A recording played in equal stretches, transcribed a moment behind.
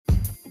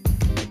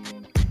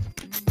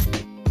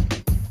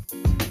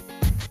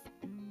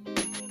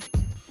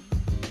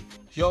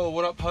Yo,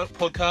 what up,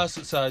 podcast?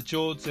 It's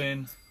George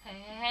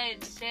Hey,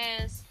 it's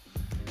Jazz.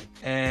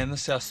 and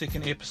this is our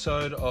second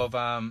episode of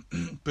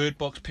Bird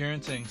Box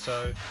Parenting.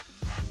 So,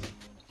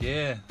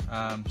 yeah,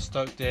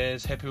 stoked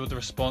as, happy with the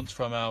response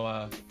from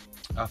our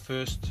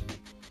first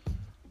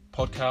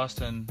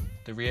podcast, and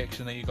the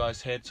reaction that you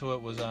guys had to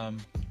it was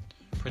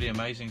pretty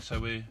amazing. So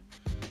we're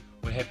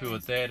happy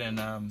with that, and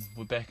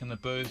we're back in the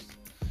booth,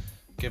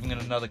 giving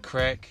it another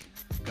crack,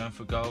 going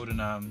for gold,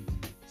 and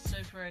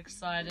Super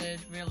excited,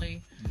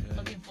 really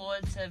looking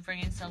forward to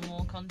bringing some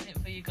more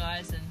content for you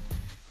guys, and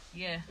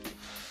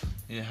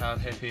how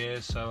happy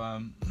is.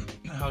 So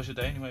how's your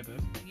day anyway,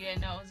 babe? it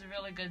was a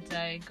really good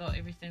day. Got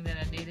everything that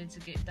I needed to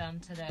get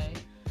done today,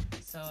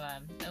 so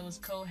it was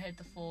cool. Had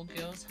the 4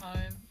 girls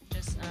home,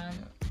 just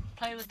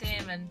play with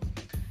them, and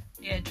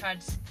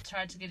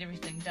tried to get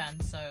everything done.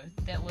 So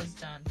that was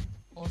done.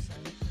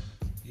 Awesome.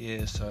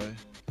 Yeah, so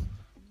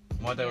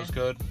my day was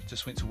good.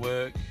 Just went to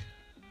work.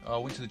 I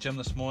went to the gym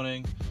this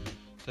morning,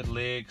 did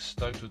legs,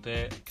 stoked with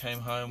that. Came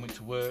home, went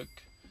to work,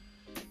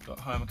 got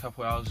home a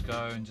couple hours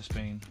ago, and just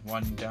been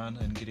winding down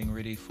and getting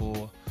ready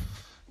for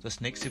this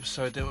next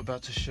episode that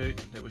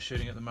we're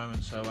shooting at the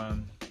moment. So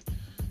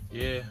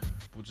we'll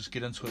just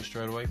get into it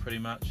straight away, pretty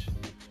much.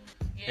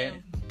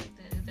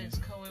 That's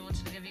cool. We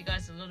wanted to give you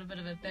guys a little bit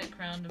of a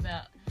background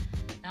about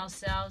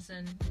ourselves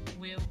and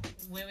where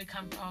we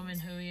come from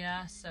and who we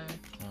are. So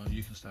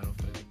you can start off,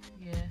 babe.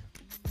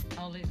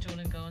 I'll let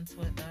Jordan go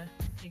into it though.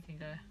 He can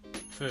go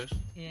first.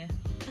 Yeah.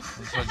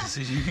 That's what I just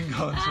said, you can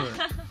go into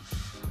it.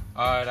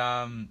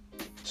 Alright,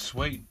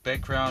 sweet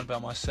background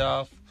about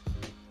myself.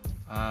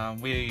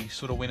 We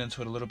sort of went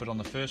into it a little bit on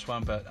the first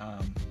one, but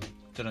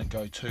didn't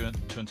go too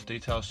into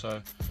detail.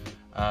 So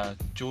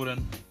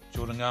Jordan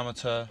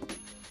Ngamata,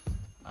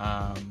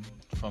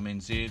 from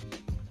NZ,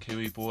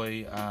 Kiwi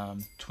boy,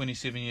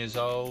 27 years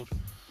old,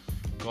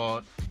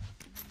 got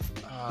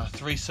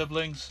 3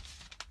 siblings,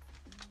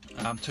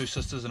 2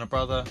 sisters and a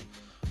brother,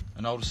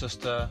 an older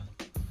sister,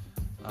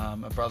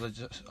 a brother,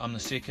 I'm the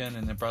second,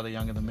 and a brother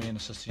younger than me and a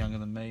sister younger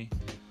than me.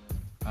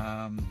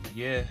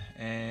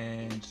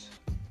 And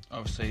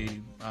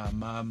obviously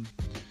mum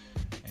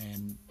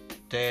and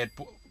dad,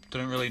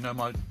 didn't really know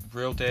my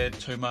real dad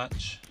too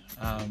much.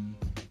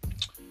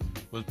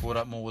 Was brought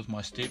up more with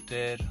my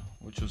stepdad,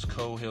 which was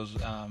cool. He was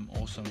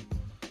awesome.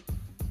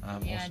 I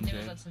awesome never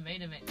dad. got to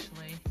meet him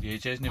actually. Yeah,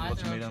 Jazz never got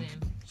to meet him.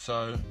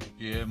 So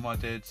yeah, my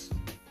dad's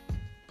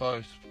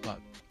both, like,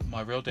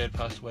 my real dad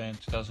passed away in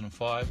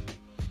 2005.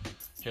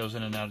 He was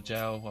in and out of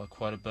jail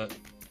quite a bit,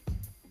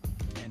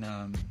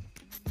 and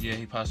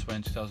he passed away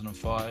in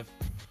 2005.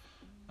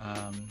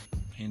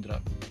 He ended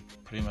up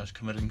pretty much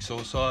committing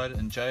suicide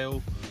in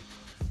jail.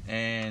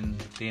 And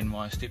then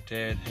my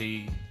stepdad,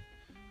 he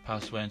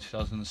passed away in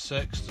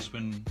 2006. Just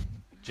when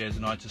Jazz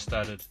and I just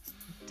started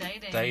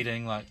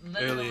dating, like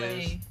literally, early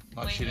years.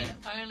 We've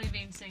only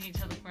been seeing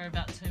each other for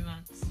about 2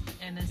 months,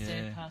 and his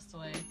dad passed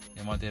away.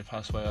 Yeah, my dad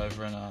passed away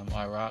over in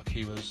Iraq.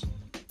 He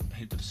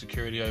did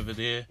security over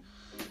there,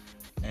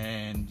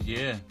 and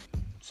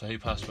so he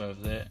passed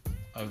away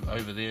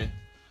over there.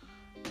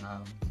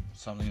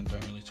 Something I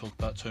don't really talk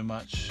about too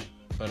much,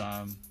 but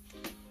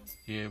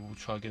we'll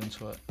try to get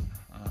into it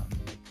a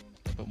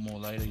bit more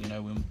later,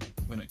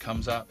 when it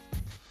comes up.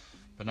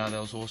 But no,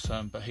 that was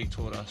awesome. But he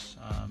taught us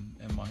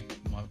and my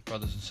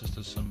brothers and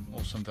sisters some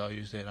awesome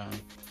values that I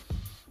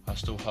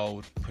still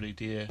hold pretty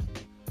dear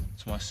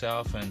to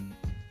myself, and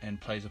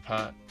plays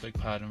a big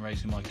part in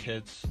raising my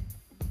kids,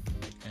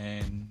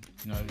 and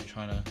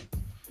trying to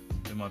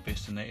do my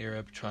best in that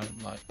area, trying to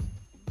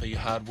be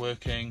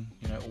hardworking,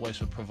 always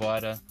a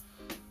provider,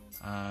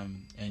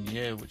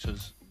 which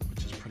is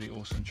pretty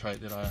awesome trait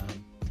that I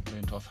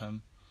learned off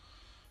him.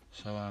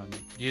 So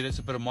that's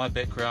a bit of my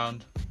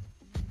background,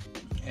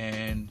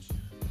 and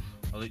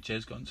I'll let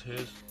Jazz go into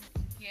hers.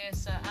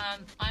 So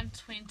I'm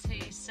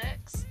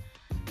 26.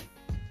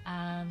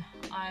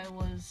 I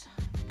was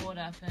brought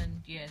up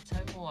in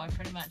Taupo.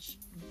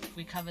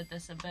 We covered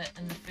this a bit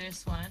in the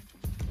first one,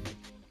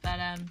 but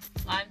I'm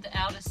the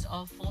eldest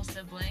of 4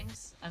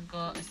 siblings. I've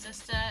got a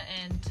sister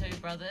and 2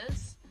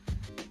 brothers,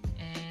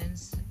 and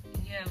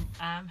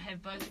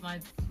have both my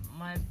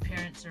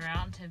parents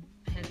around, have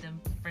had them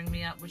bring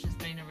me up, which has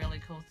been a really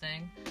cool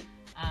thing.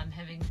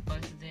 Having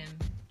both of them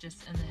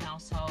just in the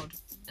household.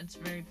 It's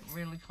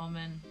really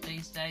common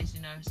these days,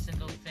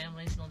 single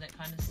families and all that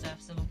kind of stuff,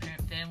 single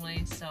parent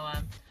families. So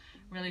I'm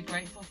really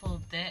grateful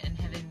for that and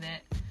having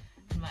that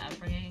in my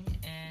upbringing.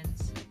 And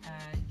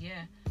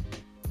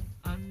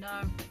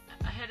I've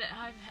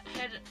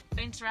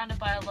been surrounded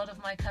by a lot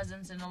of my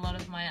cousins and a lot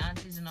of my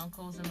aunties and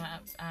uncles in my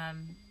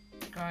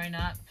growing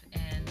up,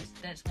 and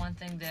that's one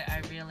thing that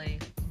I really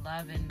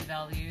love and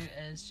value,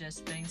 is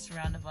just being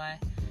surrounded by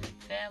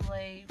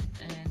family,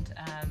 and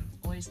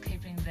always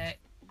keeping that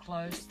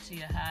close to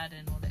your heart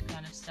and all that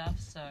kind of stuff.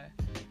 So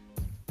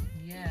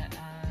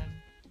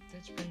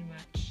that's pretty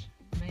much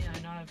me. I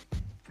know I've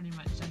pretty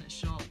much done it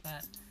short,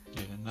 but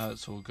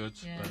it's all good.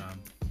 But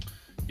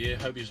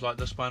hope you like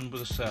this one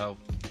with us, our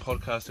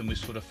podcast, and we're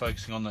sort of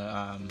focusing on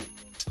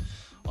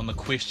the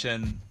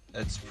question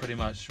it's pretty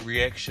much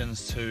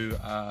reactions to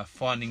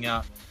finding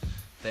out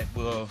that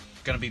we're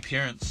going to be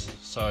parents.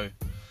 So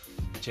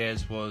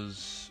Jazz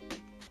was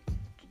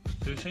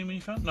 13 when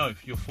you found? No,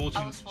 you're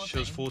 14. I was 14. She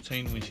was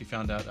 14 when she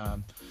found out we're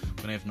going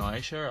to have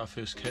Naisha, our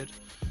first kid.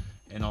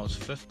 And I was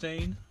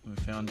 15 when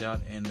we found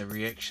out, and the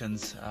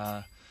reactions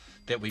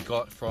that we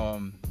got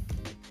from,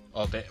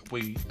 that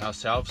we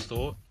ourselves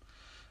thought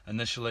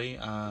initially,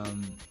 our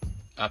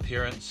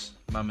parents,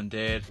 mum and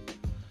dad,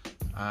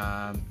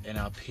 and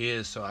our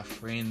peers, so our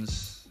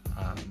friends,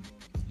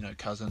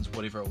 cousins,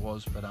 whatever it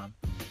was. But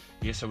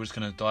so we're just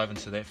going to dive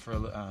into that for a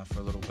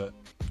little bit.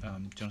 Do you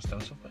want to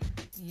start us off, babe?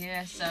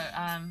 Yeah, so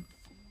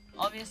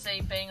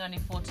obviously being only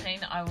 14,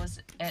 I was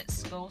at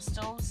school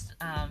still,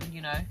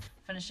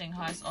 finishing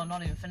high school, or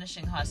not even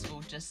finishing high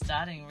school, just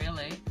starting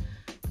really.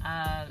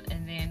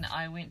 And then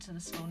I went to the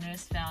school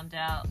nurse, found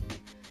out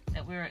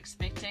that we were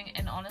expecting,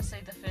 and honestly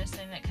the first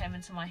thing that came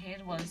into my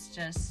head was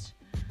just,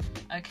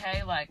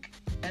 okay, like,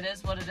 it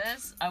is what it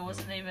is. I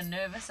wasn't even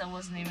nervous, I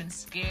wasn't even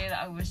scared,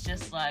 I was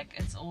just like,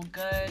 it's all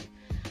good,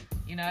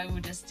 we'll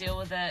just deal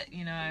with it,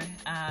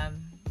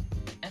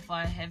 if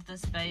I have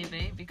this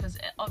baby, because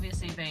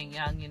obviously being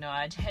young,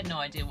 I had no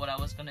idea what I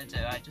was going to do.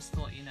 I just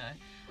thought,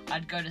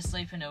 I'd go to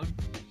sleep and it would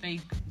be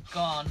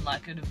gone,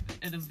 like it'd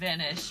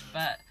vanish,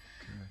 but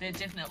that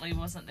definitely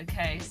wasn't the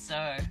case.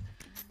 So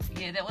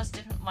yeah, that was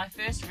my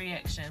first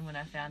reaction when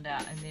I found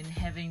out, and then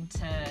having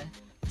to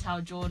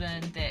tell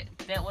Jordan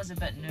that was a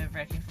bit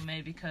nerve-wracking for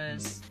me,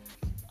 because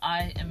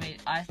I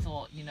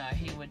thought,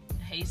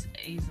 he's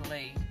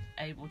easily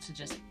able to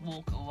just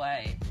walk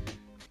away,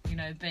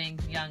 being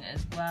young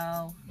as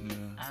well.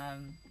 Yeah.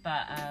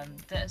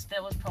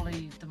 That was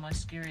probably the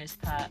most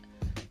scariest part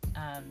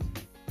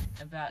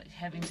about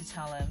having to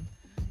tell him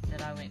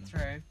that I went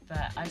through.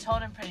 But I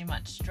told him pretty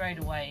much straight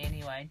away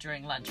anyway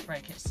during lunch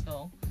break at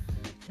school,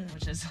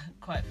 which is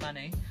quite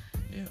funny.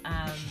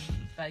 Yeah.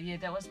 But yeah,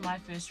 that was my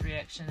first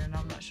reaction, and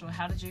I'm not sure.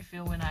 How did you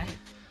feel when you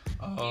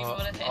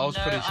would have I was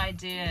had no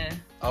idea?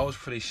 I was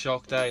pretty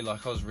shocked,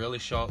 Like, I was really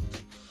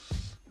shocked,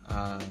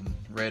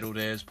 rattled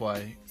as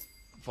by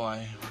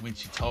when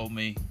she told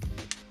me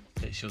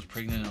that she was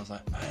pregnant. I was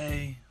like,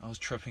 hey, I was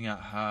tripping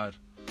out hard,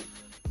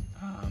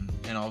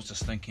 and I was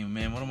just thinking,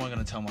 man, what am I going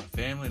to tell my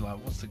family? Like,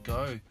 what's the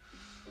go?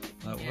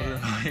 Like, what am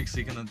I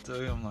actually going to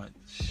do? I'm like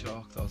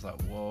shocked. I was like,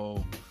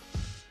 whoa.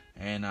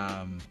 And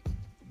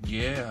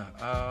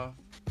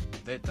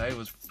that day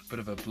was a bit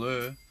of a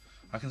blur.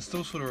 I can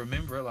still sort of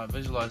remember it, like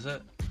visualize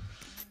it.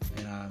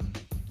 And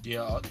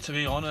to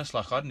be honest,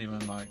 like, I didn't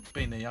even, like,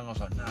 being that young, I was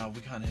like, no,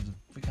 we can't have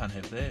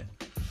that.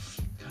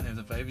 Can't have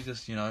the baby,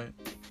 just,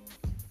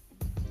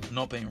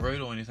 not being rude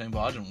or anything,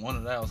 but I didn't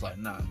want it. I was like,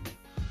 no,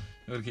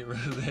 you gotta get rid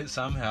of that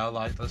somehow.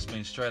 Like, that's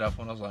been straight up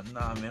when I was like,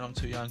 nah, man, I'm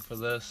too young for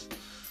this.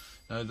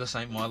 This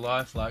ain't my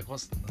life. Like,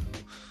 what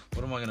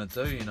am I gonna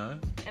do?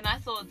 And I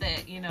thought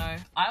that,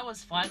 I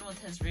was fine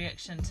with his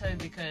reaction too,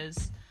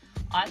 because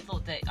I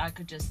thought that I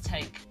could just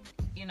take,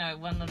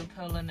 one little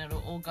pill and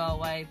it'll all go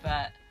away.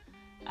 But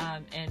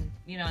and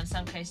in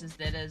some cases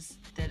that is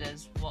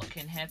what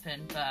can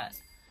happen, but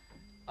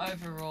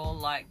overall,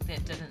 like,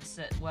 that didn't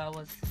sit well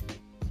with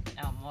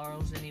our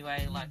morals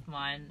anyway, like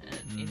mine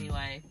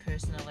anyway,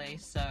 personally.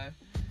 So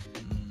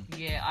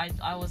yeah,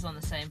 I was on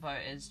the same boat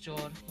as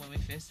Jord when we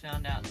first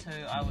found out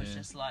too. I was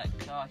just like,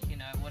 oh,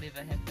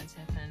 whatever happens.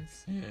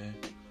 Yeah,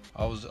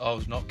 I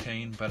was not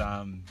keen, but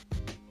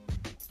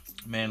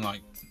man,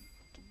 like,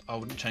 I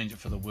wouldn't change it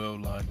for the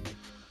world. Like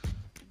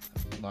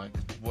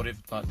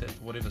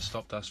whatever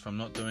stopped us from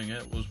not doing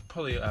it was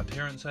probably our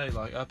parents.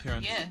 Like, our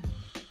parents.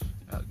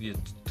 Yeah.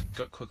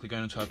 Quickly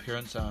going into our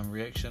parents'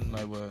 reaction,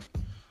 they were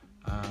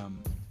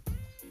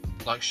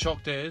like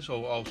shocked as,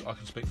 or I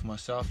can speak for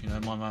myself.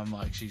 My mum,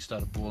 like, she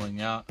started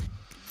bawling out,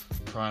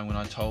 crying when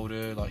I told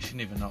her. Like, she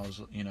didn't even know I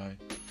was,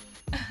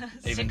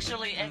 even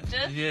sexually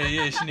active.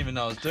 Yeah, she didn't even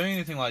know I was doing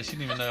anything. Like, she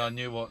didn't even know I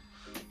knew what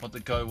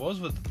the go was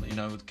with,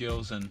 with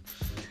girls and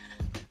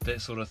that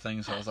sort of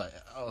thing. So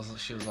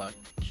she was like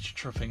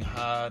tripping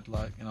hard,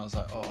 like, and I was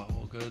like, oh,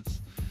 all good.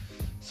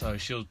 So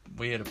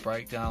we had a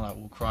breakdown, like,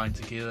 we were crying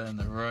together in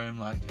the room,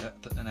 like,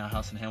 in our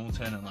house in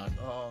Hamilton, and like,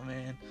 oh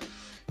man,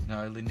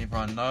 letting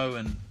everyone know.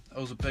 And it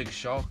was a big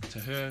shock to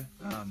her.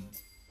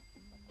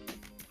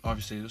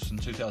 Obviously this was in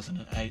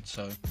 2008,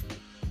 so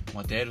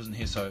my dad wasn't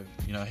here, so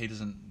he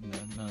doesn't,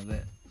 none of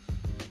that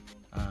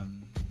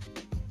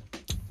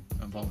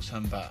involves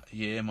him. But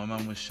yeah, my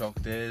mum was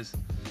shocked as,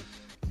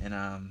 and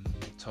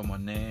told my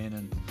nan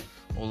and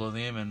all of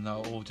them, and they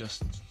were all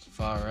just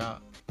far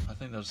out. I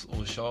think they were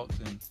all shocked,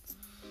 and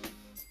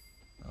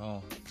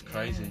it's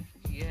crazy.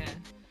 Yeah.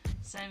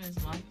 Same as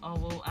mine.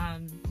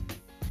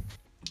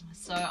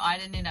 So I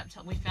didn't end up.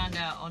 We found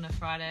out on a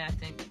Friday, I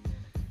think,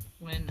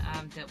 when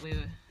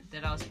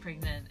that I was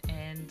pregnant,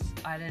 and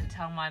I didn't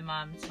tell my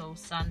mum till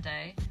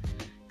Sunday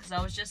because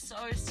I was just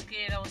so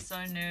scared. I was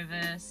so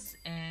nervous,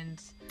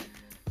 and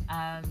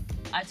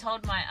I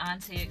told my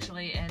auntie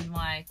actually and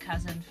my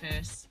cousin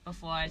first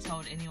before I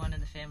told anyone in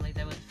the family.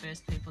 They were the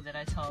first people that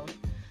I told.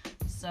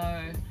 So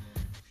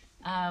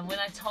when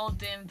I told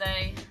them,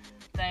 they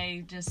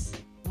they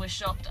just were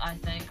shocked, I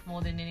think,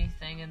 more than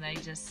anything, and they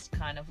just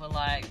kind of were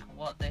like,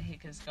 what the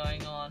heck is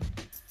going on?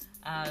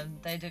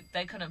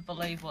 They couldn't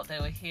believe what they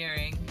were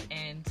hearing,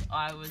 and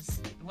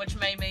which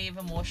made me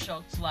even more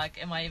shocked,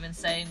 like, am I even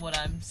saying what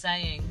I'm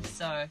saying?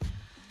 So,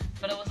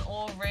 but it was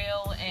all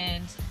real,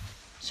 and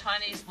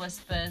Chinese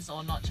whispers,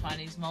 or not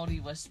Chinese,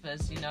 Māori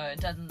whispers,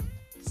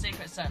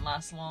 secrets don't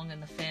last long in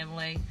the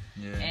family.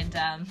 Yeah. And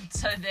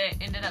so that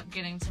ended up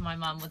getting to my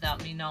mum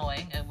without me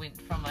knowing. It went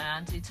from my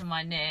auntie to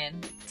my nan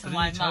to Didn't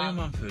my you tell your mum.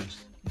 mum first?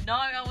 No,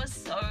 I was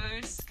so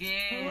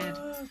scared.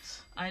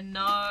 What? I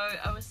know,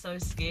 I was so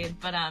scared.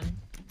 But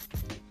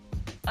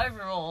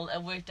overall,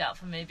 it worked out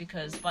for me,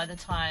 because by the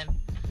time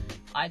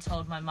I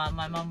told my mum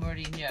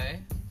already knew.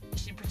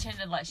 She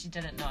pretended like she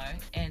didn't know,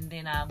 and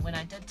then when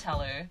I did tell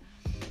her,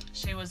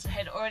 she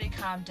had already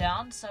calmed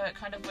down, so it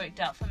kind of worked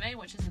out for me,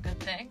 which is a good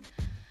thing.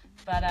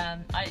 But I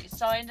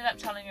ended up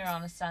telling her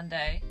on a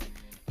Sunday,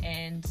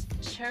 and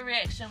her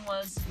reaction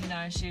was,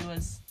 she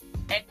was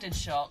acted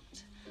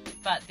shocked,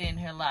 but then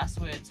her last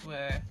words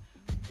were,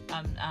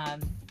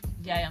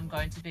 I'm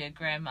going to be a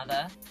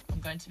grandmother, I'm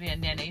going to be a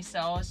nanny. So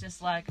I was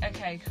just like,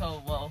 okay,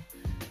 cool, well,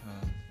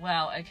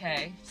 wow,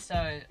 okay,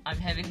 so I'm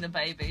having the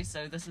baby,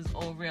 so this is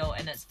all real,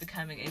 and it's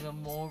becoming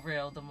even more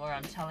real the more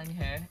I'm telling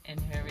her, and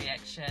her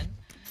reaction.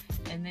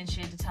 And then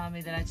she had to tell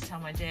me that I had to tell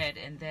my dad,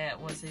 and that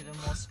was even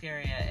more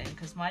scarier. And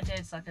because my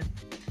dad's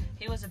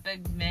he was a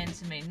big man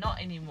to me,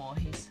 not anymore,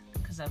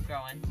 because I've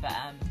grown, but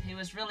he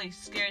was really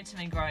scary to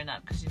me growing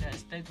up, because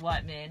this big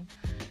white man.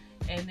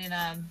 And then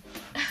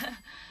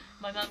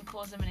my mum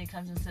calls him, and he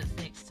comes and sits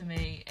next to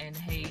me, and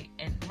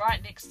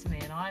right next to me,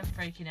 and I'm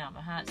freaking out,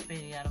 my heart's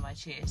beating out of my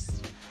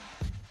chest.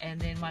 And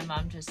then my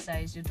mum just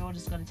says, your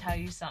daughter's got to tell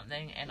you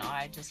something, and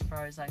I just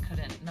froze.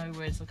 No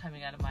words were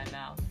coming out of my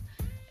mouth.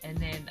 And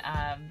then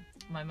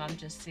my mum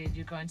just said,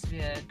 you're going to be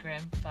a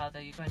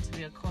grandfather, you're going to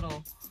be a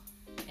koro.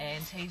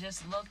 And he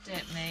just looked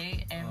at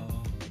me and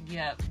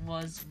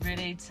was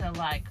ready to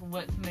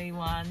whip me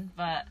one,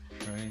 but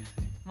Crazy.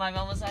 my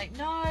mum was like,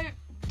 no,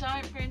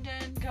 don't,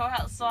 Brendan, go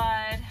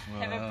outside,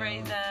 have a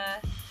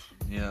breather.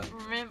 Yeah.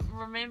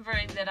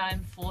 Remembering that I'm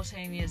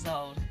 14 years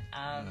old.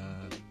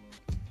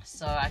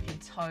 So I can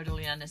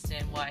totally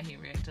understand why he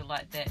reacted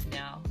like that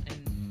now,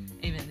 and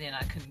even then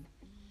I couldn't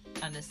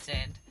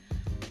understand.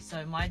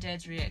 So my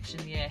dad's reaction,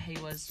 he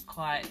was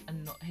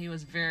he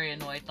was very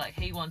annoyed.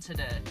 He wanted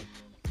to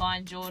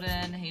find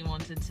Jordan, he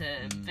wanted to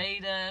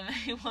beat him,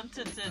 he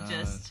wanted to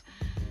just,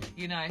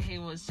 he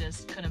was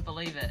just couldn't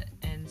believe it.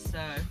 And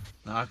so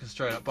no, I can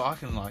straight up, but I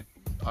can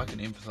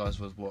empathise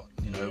with what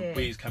where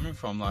he's coming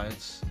from.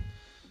 It's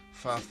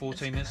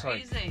 14. It's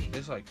crazy.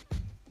 It's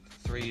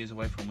 3 years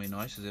away from when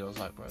I used to do. I was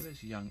like, bro,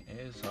 that's young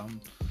as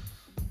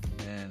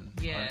and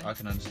I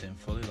can understand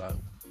fully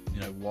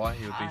why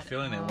he would be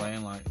feeling that way,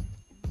 and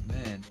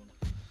man,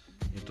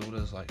 your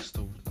daughter's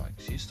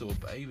she's still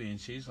a baby, and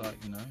she's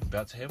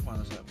about to have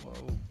one. It's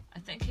whoa. I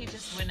think he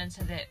just went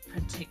into that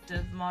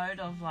protective mode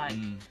of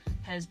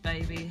his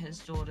baby, his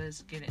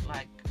daughter's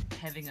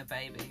having a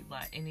baby.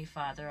 Any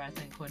father, I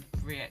think, would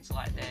react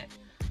like that.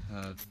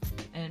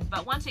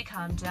 But once he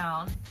calmed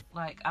down,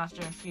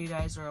 after a few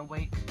days or a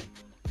week,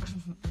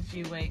 a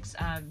few weeks,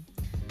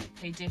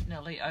 he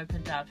definitely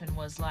opened up and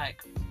was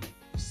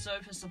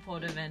super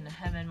supportive, and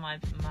him and my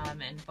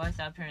mum and both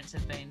our parents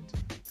have been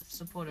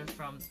supportive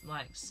from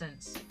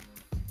since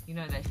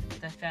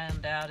they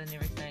found out and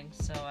everything.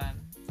 So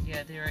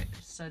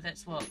so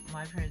that's what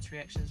my parents'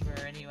 reactions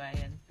were anyway.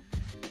 And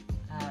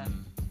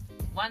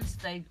once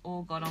they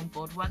all got on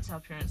board, once our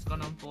parents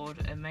got on board,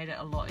 it made it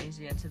a lot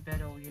easier to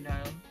battle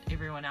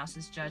everyone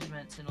else's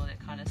judgments and all that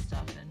kind of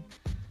stuff. And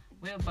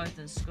we were both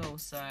in school,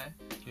 so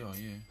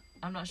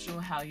I'm not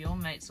sure how your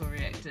mates all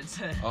reacted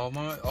to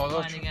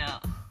finding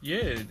out.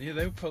 Yeah,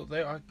 they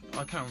were.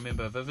 I can't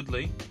remember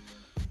vividly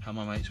how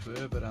my mates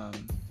were, but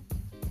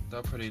they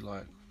were pretty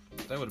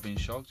they would have been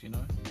shocked, I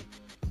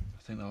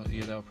think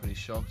they were pretty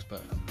shocked,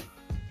 but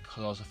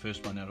because I was the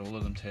first one out of all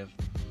of them to have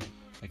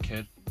a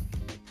kid,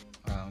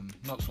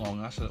 not so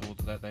long after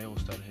that they all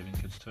started having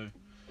kids too.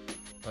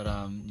 But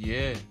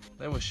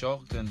they were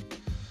shocked, and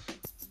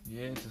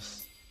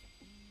just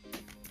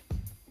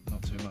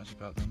not too much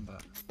about them,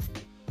 but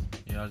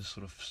I just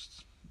sort of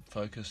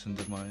focused and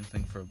did my own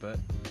thing for a bit,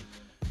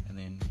 and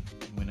then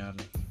went out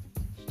and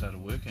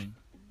started working.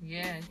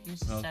 Yeah, you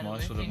that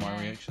was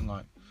my reaction,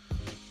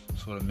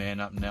 sort of man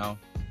up now,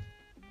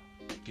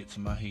 get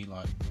some mahi,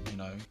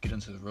 get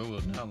into the real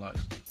world now,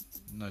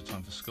 no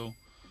time for school.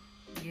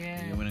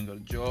 Yeah. Went and got a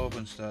job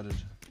and started,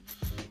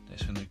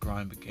 that's when the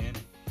grind began.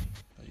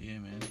 But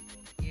man.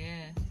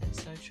 Yeah,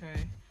 that's so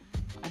true.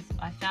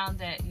 I found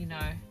that,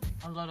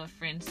 a lot of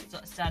friends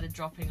started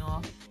dropping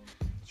off.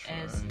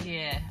 I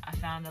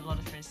found a lot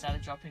of friends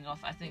started dropping off.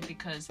 I think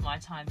because my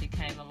time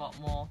became a lot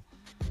more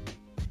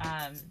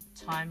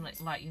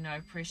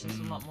pressure's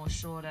a lot more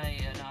shorter,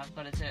 and I've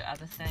got to do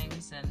other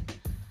things, and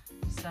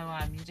so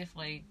you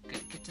definitely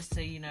get to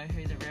see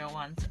who the real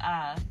ones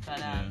are, but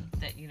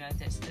that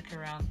that stick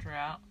around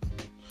throughout.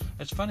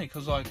 It's funny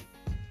because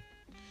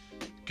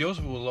girls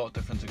were a lot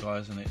different to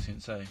guys in that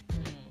sense, eh?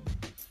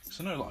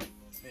 So I know, like,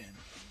 man,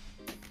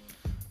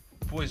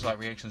 boys like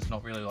reactions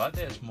not really like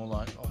that. It's more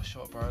like, oh,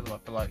 shot, bro.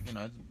 Like, but like, you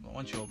know,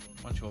 once you're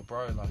a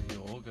bro, like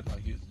you're all good.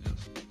 Like you're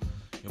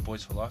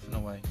boys for life in a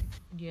way.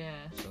 Yeah.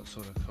 So it's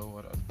sort of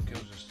cool.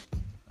 Girls just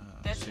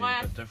That's see why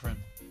a bit different.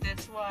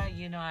 That's why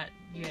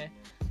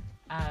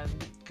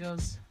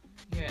girls.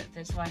 Yeah,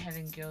 that's why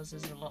having girls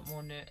is a lot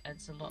more.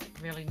 It's a lot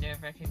really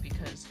nerve-wracking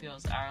because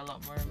girls are a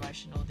lot more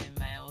emotional than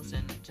males,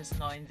 and just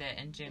knowing that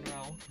in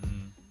general.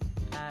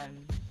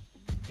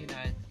 You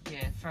know,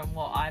 from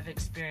what I've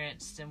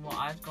experienced and what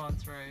I've gone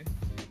through,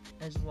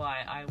 is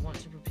why I want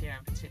to prepare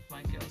and protect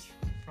my girls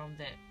from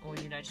that, or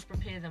you know, just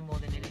prepare them more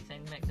than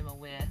anything, make them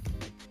aware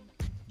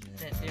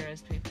that there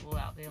is people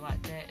out there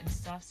like that and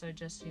stuff. So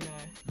just, you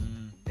know,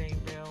 being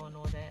real and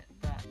all that.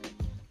 But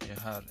yeah,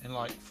 hard. And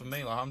like for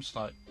me, like I'm just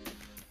like,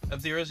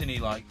 if there is any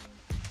like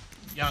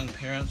young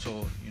parents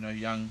or, you know,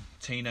 young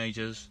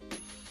teenagers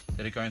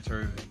that are going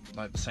through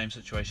like the same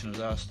situation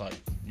as us, like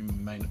you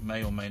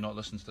may or may not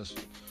listen to this,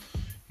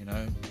 you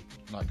know,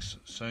 like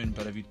soon,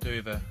 but if you do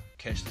ever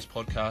catch this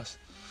podcast,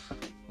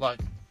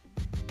 like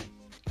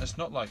it's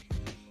not like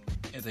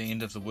at the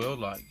end of the world.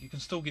 Like you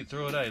can still get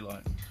through it, eh?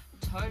 Like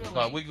totally.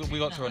 Like we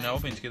got through it now.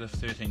 We've been together for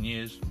 13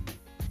 years.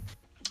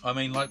 I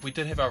mean, like we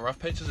did have our rough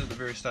patches at the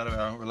very start of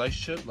our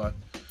relationship, like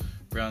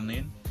around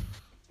then,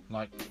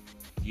 like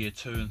year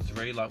 2 and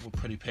 3, like we're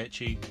pretty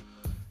patchy,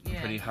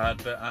 pretty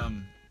hard. But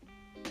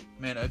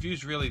man, if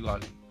you's really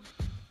like,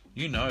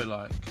 you know,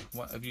 like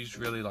what if you's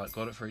really like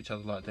got it for each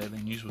other like that,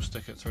 then yous will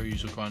stick it through,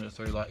 yous will grind it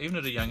through. Like even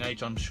at a young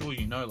age, I'm sure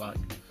you know, like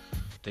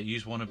that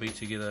yous want to be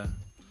together.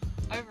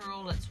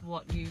 Overall, it's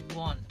what you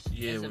want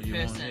as a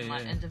person,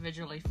 like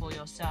individually for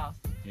yourself.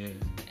 Yeah.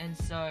 And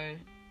so,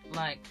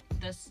 like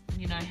this,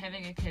 you know,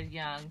 having a kid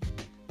young,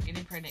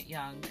 getting pregnant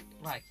young,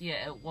 like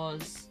it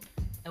was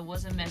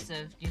a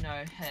massive, you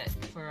know, hit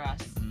for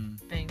us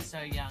being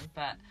so young.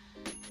 But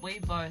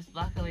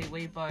luckily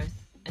we both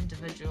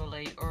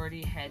individually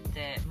already had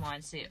that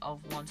mindset of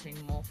wanting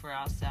more for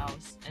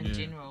ourselves in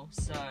general.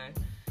 So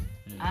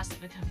us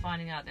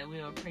finding out that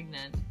we were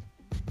pregnant,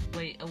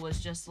 it was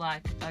just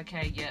like,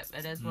 okay,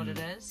 it is what it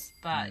is,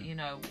 but you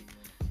know,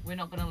 we're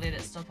not going to let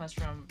it stop us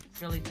from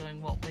really doing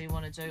what we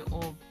want to do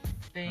or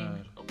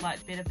being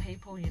like better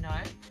people, you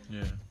know.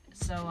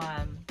 So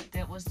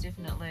that's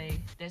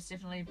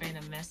definitely been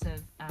a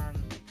massive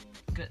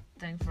good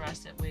thing for us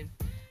that we've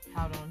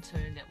held on to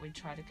and that we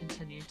try to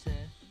continue to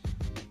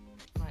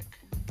like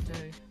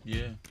do.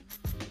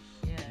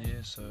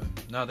 So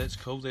no, that's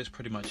cool. That's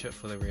pretty much it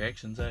for the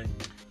reactions, eh?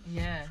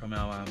 From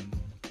our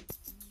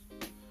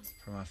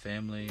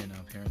family and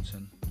our parents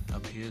and our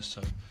peers.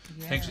 So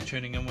thanks for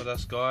tuning in with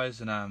us,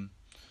 guys, and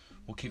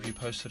we'll keep you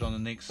posted on the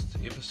next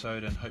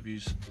episode and hope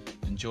you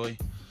enjoy.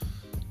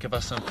 Give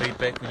us some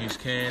feedback when you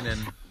can,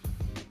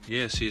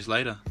 and see you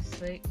later.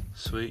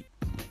 Sweet.